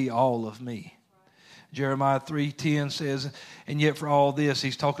has to be all of me. Jeremiah 3:10 says, and yet for all this,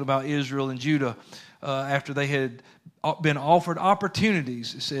 he's talking about Israel and Judah. After they had been offered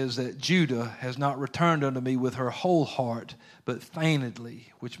opportunities, it says that Judah has not returned unto me with her whole heart, but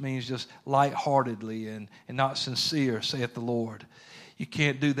feignedly, which means just lightheartedly and not sincere, saith the Lord. You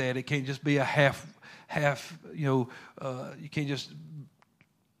can't do that. It can't just be a half, you can't just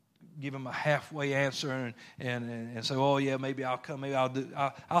give him a halfway answer and say, oh yeah, maybe I'll come, maybe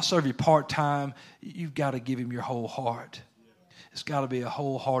I'll serve you part-time. You've got to give him your whole heart. It's got to be a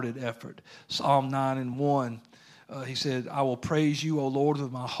wholehearted effort. Psalm 9:1 he said, I will praise you, O Lord,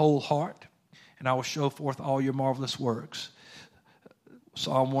 with my whole heart, and I will show forth all your marvelous works.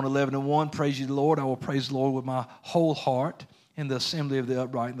 Psalm 111:1, praise you, the Lord. I will praise the Lord with my whole heart in the assembly of the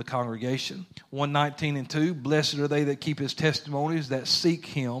upright in the congregation. 119:2, blessed are they that keep his testimonies, that seek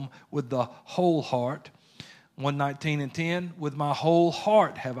him with the whole heart. 119:10, with my whole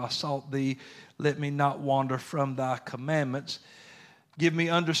heart have I sought thee. Let me not wander from thy commandments. Give me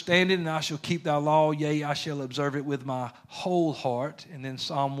understanding, and I shall keep thy law. Yea, I shall observe it with my whole heart. And then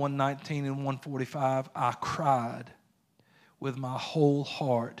Psalm 119:145, I cried with my whole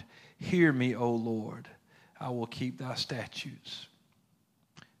heart, hear me, O Lord. I will keep thy statutes.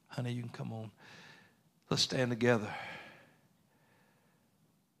 Honey, you can come on. Let's stand together.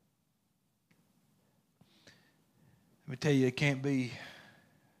 Let me tell you, it can't be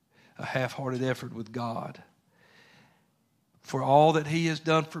a half-hearted effort with God. For all that he has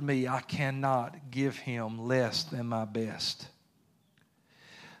done for me, I cannot give him less than my best.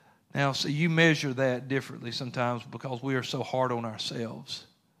 Now, see, you measure that differently sometimes because we are so hard on ourselves.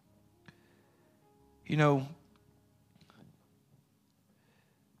 You know,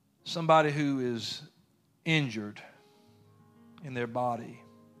 somebody who is injured in their body,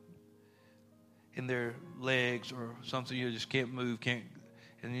 in their legs or something, you just can't move, and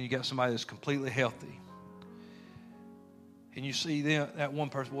then you got somebody that's completely healthy. And you see them, that one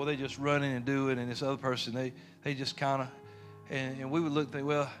person, boy, they just running and doing, and this other person, they just kind of, and we would look and think,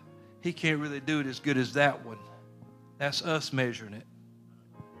 well, he can't really do it as good as that one. That's us measuring it.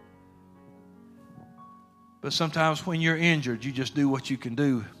 But sometimes when you're injured, you just do what you can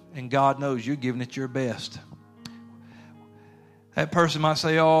do, and God knows you're giving it your best. That person might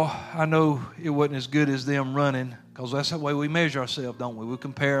say, oh, I know it wasn't as good as them running, because that's the way we measure ourselves, don't we? We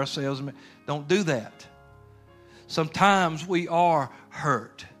compare ourselves. Don't do that. Sometimes we are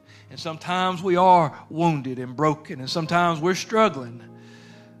hurt, and sometimes we are wounded and broken, and sometimes we're struggling.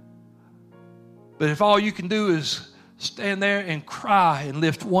 But if all you can do is stand there and cry and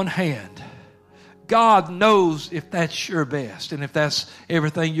lift one hand, God knows if that's your best and if that's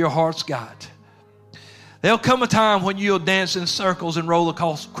everything your heart's got. There'll come a time when you'll dance in circles and roll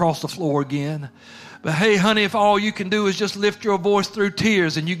across the floor again. But hey, honey, if all you can do is just lift your voice through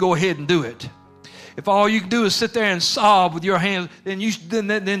tears, and you go ahead and do it. If all you can do is sit there and sob with your hands, then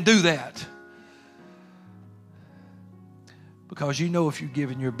do that. Because you know if you're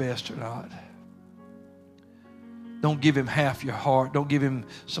giving your best or not. Don't give him half your heart. Don't give him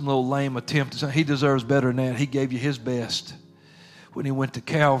some little lame attempt. He deserves better than that. He gave you his best when he went to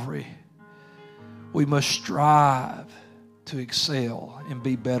Calvary. We must strive to excel and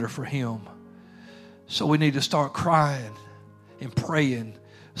be better for him. So we need to start crying and praying.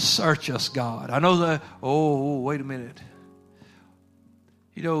 Search us, God. I know that, wait a minute.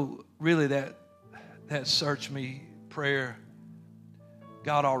 You know, really that search me prayer,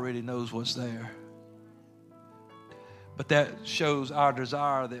 God already knows what's there. But that shows our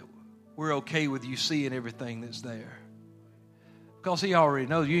desire that we're okay with you seeing everything that's there. Because he already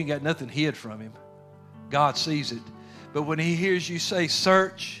knows you ain't got nothing hid from him. God sees it. But when he hears you say,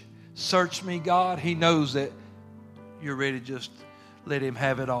 search me, God, he knows that you're ready to just let him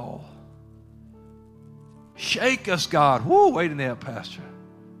have it all. Shake us, God. Woo, wait a minute, Pastor.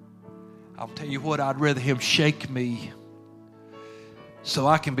 I'll tell you what, I'd rather him shake me so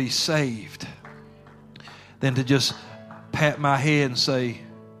I can be saved than to just pat my head and say,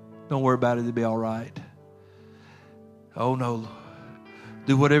 don't worry about it, it'll be all right. Oh, no.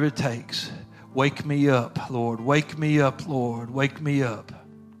 Do whatever it takes. Wake me up, Lord. Wake me up, Lord. Wake me up.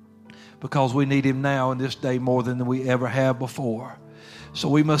 Because we need him now in this day more than we ever have before. So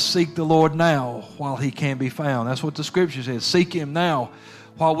we must seek the Lord now while he can be found. That's what the scripture says. Seek him now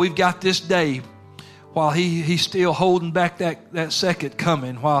while we've got this day, while he's still holding back that second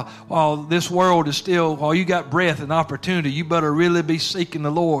coming, while this world is still, while you got breath and opportunity, you better really be seeking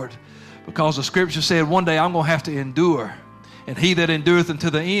the Lord. Because the scripture said one day I'm going to have to endure. And he that endureth unto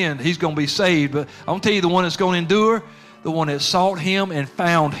the end, he's going to be saved. But I'm going to tell you the one that's going to endure, the one that sought him and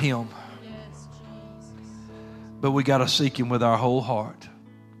found him. But we got to seek him with our whole heart.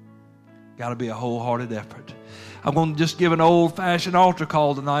 Got to be a wholehearted effort. I'm going to just give an old-fashioned altar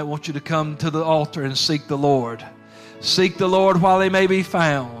call tonight. I want you to come to the altar and seek the Lord. Seek the Lord while he may be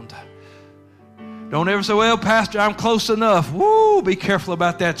found. Don't ever say, well, Pastor, I'm close enough. Woo, be careful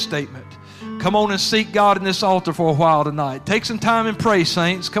about that statement. Come on and seek God in this altar for a while tonight. Take some time and pray,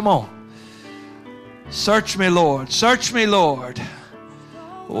 saints. Come on. Search me, Lord. Search me, Lord.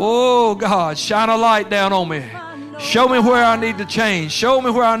 Oh, God, shine a light down on me. Show me where I need to change. Show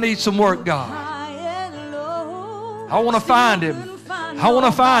me where I need some work, God. I want to find him. I want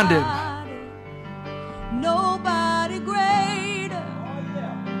to find him. Nobody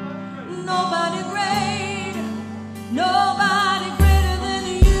Nobody great, nobody greater than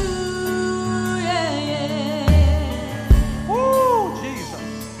you. Yeah, yeah. Woo, Jesus.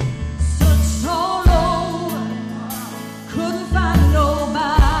 Searched all over, couldn't find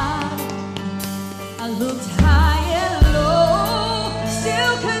nobody. I looked high and low,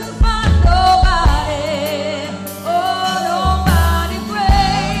 still couldn't find nobody. Oh, nobody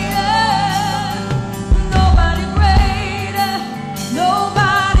greater, nobody greater,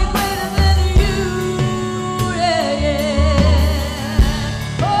 nobody greater than you. Yeah, yeah.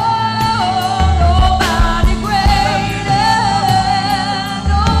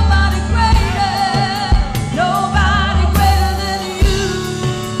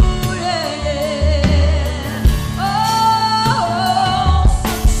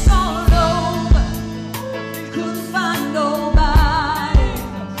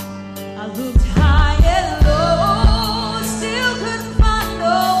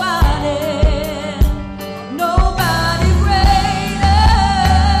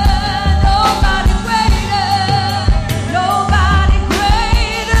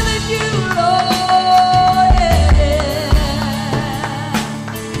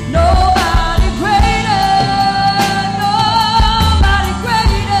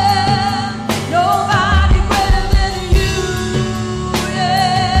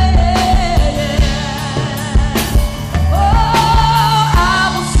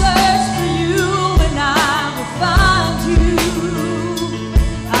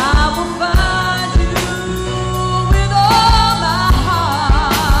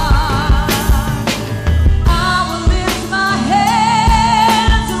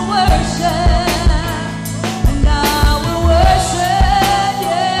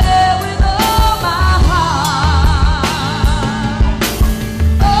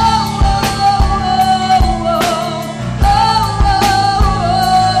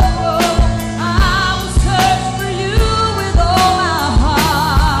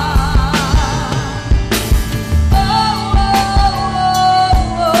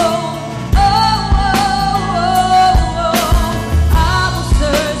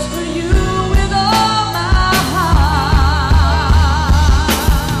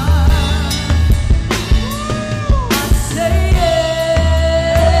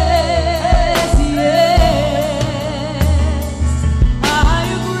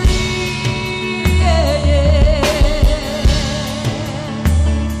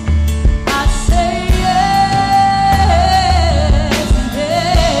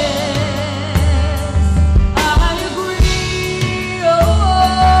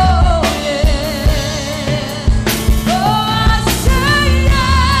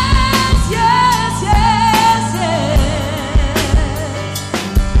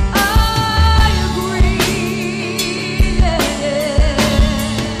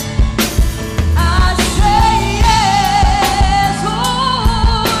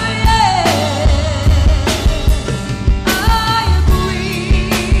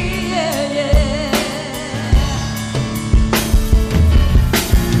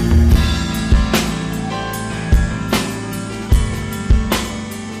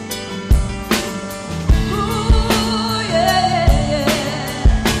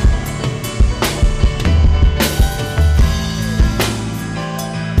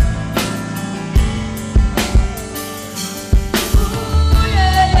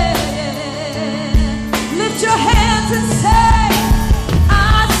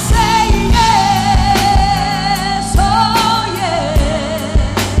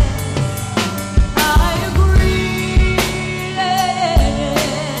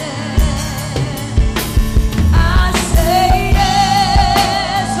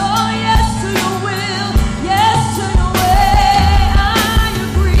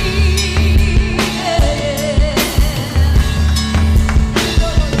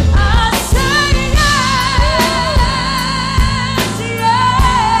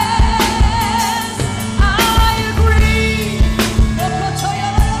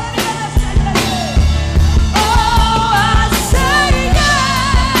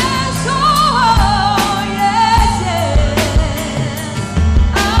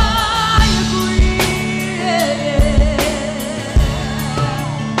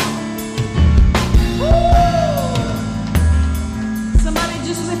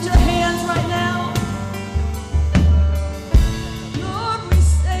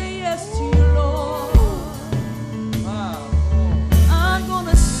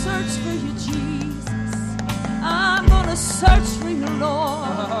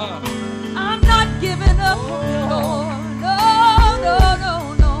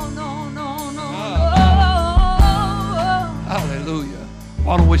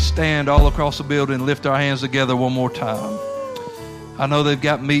 Why don't we stand all across the building and lift our hands together one more time? I know they've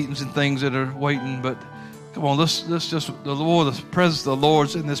got meetings and things that are waiting, but come on, let's just, the presence of the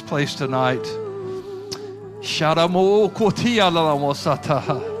Lord's in this place tonight.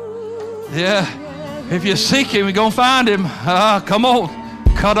 Yeah, if you seek Him, you're going to find Him. Come on.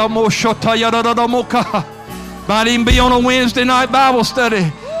 Might even be on a Wednesday night Bible study,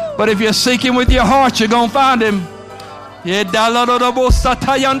 but if you seek Him with your heart, you're going to find Him. Yeah, woo,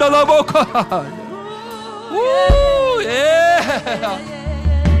 yeah.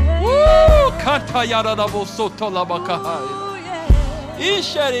 Woo, kanta yada da bo soto la bakahaya.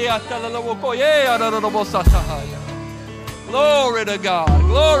 Ishari atala la boko ye yada da bo satahaya. Glory to God,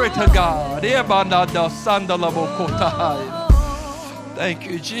 glory to God. Ebana da sanda la boko tahaya. Thank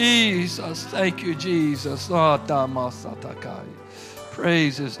you, Jesus. Thank you, Jesus.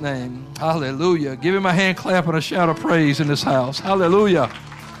 Praise His name. Hallelujah. Give Him a hand clap and a shout of praise in this house. Hallelujah.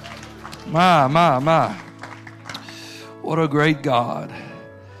 My. What a great God.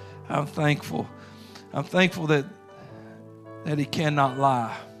 I'm thankful. I'm thankful that He cannot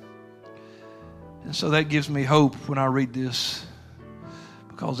lie. And so that gives me hope when I read this.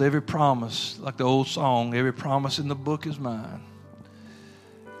 Because every promise, like the old song, every promise in the book is mine.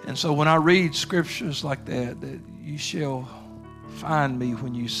 And so when I read scriptures like that you shall find me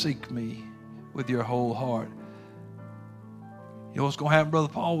when you seek me with your whole heart. You know what's going to happen, Brother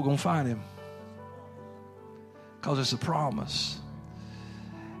Paul? We're going to find Him. Because it's a promise.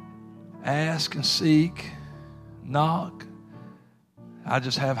 Ask and seek, knock. I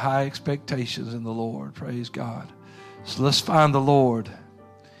just have high expectations in the Lord. Praise God. So let's find the Lord.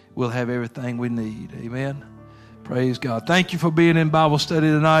 We'll have everything we need. Amen. Praise God. Thank you for being in Bible study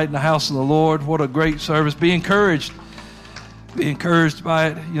tonight in the house of the Lord. What a great service. Be encouraged. Be encouraged by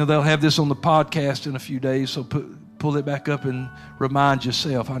it. You know, they'll have this on the podcast in a few days, so pull it back up and remind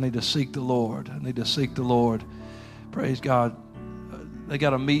yourself, I need to seek the Lord. I need to seek the Lord. Praise God. They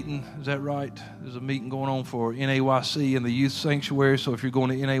got a meeting, is that right? There's a meeting going on for NAYC in the youth sanctuary, so if you're going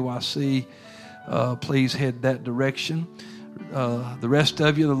to NAYC, please head that direction. The rest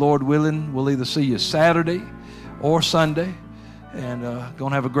of you, the Lord willing, we'll either see you Saturday or Sunday, and going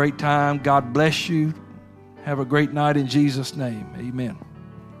to have a great time. God bless you. Have a great night in Jesus' name. Amen.